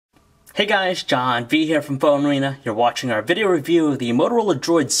Hey guys, John V here from PhoneArena. You're watching our video review of the Motorola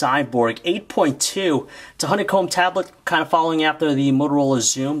DROID XYBOARD 8.2. It's a Honeycomb tablet, kind of following after the Motorola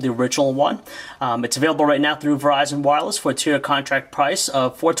XOOM, the original one. It's available right now through Verizon Wireless for a two-year contract price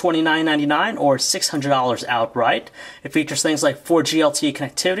of $429.99 or $600 outright. It features things like 4G LTE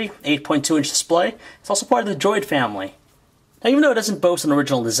connectivity, 8.2-inch display. It's also part of the DROID family. Now, even though it doesn't boast an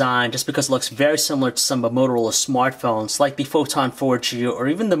original design, just because it looks very similar to some of Motorola's smartphones, like the Photon 4G or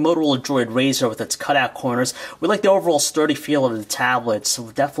even the Motorola DROID Razr with its cutout corners, we like the overall sturdy feel of the tablet,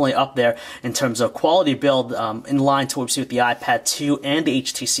 so definitely up there in terms of quality build, in line to what we see with the iPad 2 and the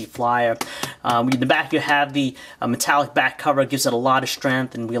HTC Flyer. In the back you have the metallic back cover, gives it a lot of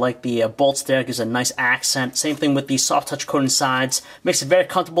strength, and we like the bolts there, gives it a nice accent. Same thing with the soft touch coating sides, makes it very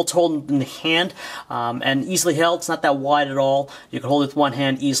comfortable to hold in the hand, and easily held. It's not that wide at all. You can hold it with one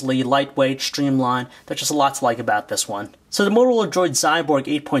hand easily, lightweight, streamlined. There's just a lot to like about this one. So the Motorola DROID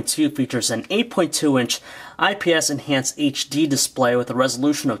XYBOARD 8.2 features an 8.2-inch IPS enhanced HD display with a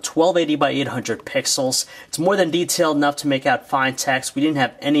resolution of 1280 by 800 pixels. It's more than detailed enough to make out fine text. We didn't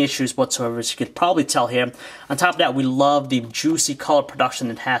have any issues whatsoever, as you could probably tell here. On top of that, we love the juicy color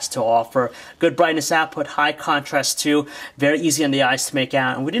production it has to offer. Good brightness output, high contrast too, very easy on the eyes to make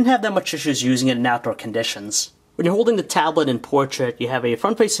out, and we didn't have that much issues using it in outdoor conditions. When you're holding the tablet in portrait, you have a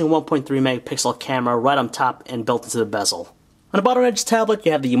front-facing 1.3 megapixel camera right on top and built into the bezel. On the bottom edge of the tablet,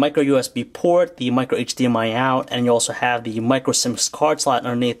 you have the micro USB port, the micro HDMI out, and you also have the micro SIM card slot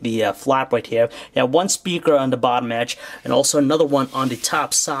underneath the flap right here. You have one speaker on the bottom edge, and also another one on the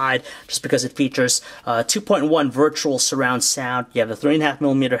top side, just because it features 2.1 virtual surround sound. You have the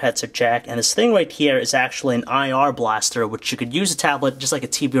 3.5mm headset jack, and this thing right here is actually an IR blaster, which you could use a tablet just like a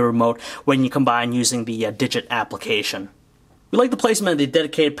TV remote when you combine using the Digit application. We like the placement of the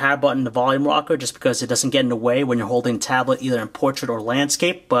dedicated power button and the volume rocker just because it doesn't get in the way when you're holding the tablet either in portrait or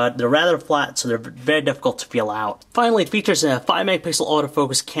landscape, but they're rather flat, so they're very difficult to feel out. Finally, it features a 5 megapixel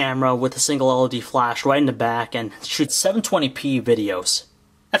autofocus camera with a single LED flash right in the back and shoots 720p videos.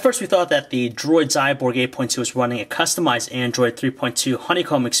 At first we thought that the DROID XYBOARD 8.2 was running a customized Android 3.2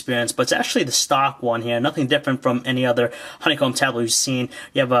 Honeycomb experience, but it's actually the stock one here, nothing different from any other Honeycomb tablet we've seen.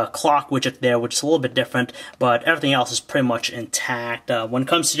 You have a clock widget there, which is a little bit different, but everything else is pretty much intact. When it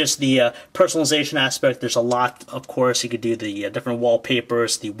comes to just the personalization aspect, there's a lot, of course. You could do the different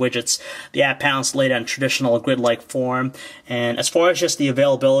wallpapers, the widgets, the app panels laid out in traditional grid-like form, and as far as just the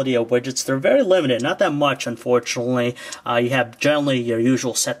availability of widgets, they're very limited, not that much, unfortunately. You have generally your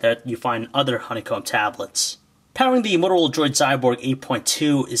usual set that you find in other Honeycomb tablets. Powering the Motorola DROID XYBOARD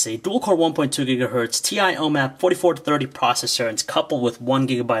 8.2 is a dual-core 1.2 GHz TI OMAP 4430 processor, and it's coupled with 1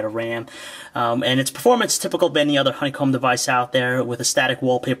 GB of RAM. And its performance is typical of any other Honeycomb device out there. With a static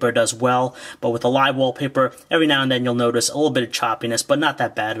wallpaper it does well, but with a live wallpaper, every now and then you'll notice a little bit of choppiness, but not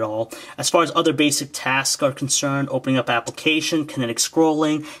that bad at all. As far as other basic tasks are concerned, opening up application, kinetic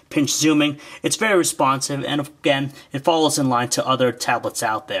scrolling, pinch zooming, it's very responsive, and again, it follows in line to other tablets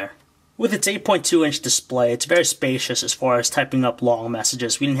out there. With its 8.2-inch display, it's very spacious as far as typing up long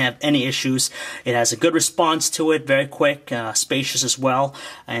messages. We didn't have any issues. It has a good response to it, very quick, spacious as well,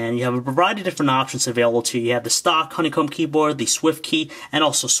 and you have a variety of different options available to you. You have the stock Honeycomb keyboard, the Swift key, and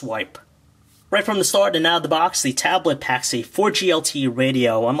also swipe. Right from the start and out of the box, the tablet packs a 4G LTE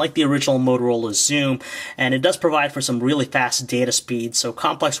radio, unlike the original Motorola XOOM, and it does provide for some really fast data speeds, so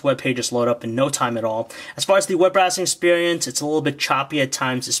complex web pages load up in no time at all. As far as the web browsing experience, it's a little bit choppy at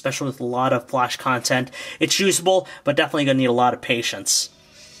times, especially with a lot of Flash content. It's usable, but definitely going to need a lot of patience.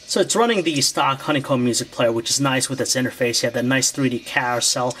 So it's running the stock Honeycomb music player, which is nice with its interface. You have that nice 3D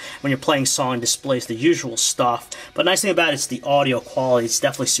carousel when you're playing song, and displays the usual stuff. But the nice thing about it is the audio quality. It's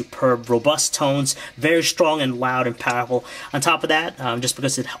definitely superb. Robust tones, very strong and loud and powerful. On top of that, just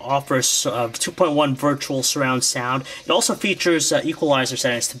because it offers 2.1 virtual surround sound, it also features equalizer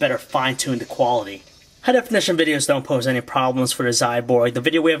settings to better fine-tune the quality. High-definition videos don't pose any problems for the XYBOARD. The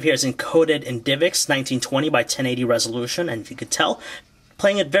video we have here is encoded in DivX 1920 by 1080 resolution, and if you could tell,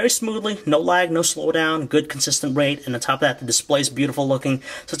 playing it very smoothly, no lag, no slowdown, good consistent rate, and on top of that, the display is beautiful looking,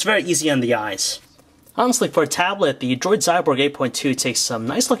 so it's very easy on the eyes. Honestly, for a tablet, the DROID XYBOARD 8.2 takes some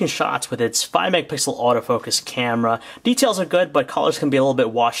nice looking shots with its 5 megapixel autofocus camera. Details are good, but colors can be a little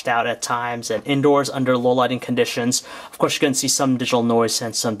bit washed out at times, and indoors under low lighting conditions, of course you're going to see some digital noise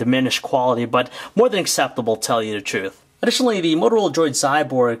and some diminished quality, but more than acceptable, to tell you the truth. Additionally, the Motorola DROID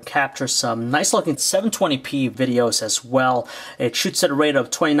XYBOARD captures some nice-looking 720p videos as well. It shoots at a rate of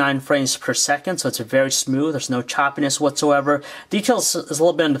 29 frames per second, so it's very smooth. There's no choppiness whatsoever. Details is a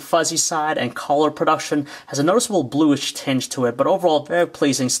little bit on the fuzzy side, and color production has a noticeable bluish tinge to it, but overall very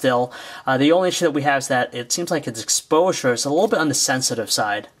pleasing still. The only issue that we have is that it seems like its exposure is a little bit on the sensitive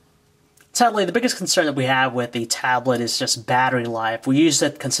side. Sadly, the biggest concern that we have with the tablet is just battery life. We use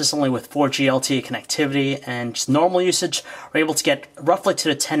it consistently with 4G LTE connectivity, and just normal usage, we're able to get roughly to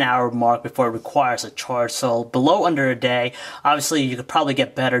the 10-hour mark before it requires a charge. So below under a day, obviously you could probably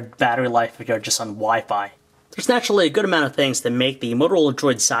get better battery life if you're just on Wi-Fi. There's naturally a good amount of things that make the Motorola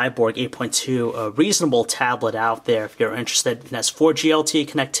DROID XYBOARD 8.2 a reasonable tablet out there if you're interested. It has 4G LTE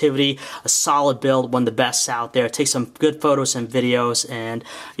connectivity, a solid build, one of the best out there. It takes some good photos and videos, and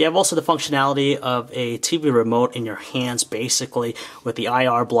you have also the functionality of a TV remote in your hands, basically, with the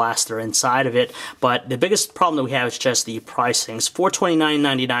IR blaster inside of it. But the biggest problem that we have is just the pricing. It's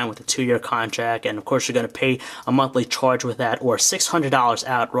 $429.99 with a 2-year contract, and of course you're going to pay a monthly charge with that, or $600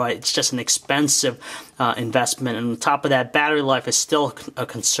 outright. It's just an expensive investment. And on top of that, battery life is still a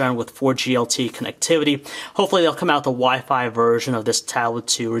concern with 4G LTE connectivity. Hopefully they'll come out the Wi-Fi version of this tablet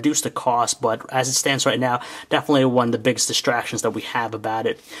to reduce the cost, but as it stands right now, definitely one of the biggest distractions that we have about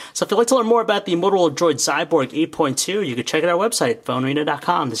it. So if you'd like to learn more about the Motorola DROID XYBOARD 8.2, you can check out our website,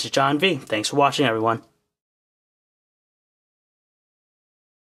 PhoneArena.com. This is John V. Thanks for watching, everyone.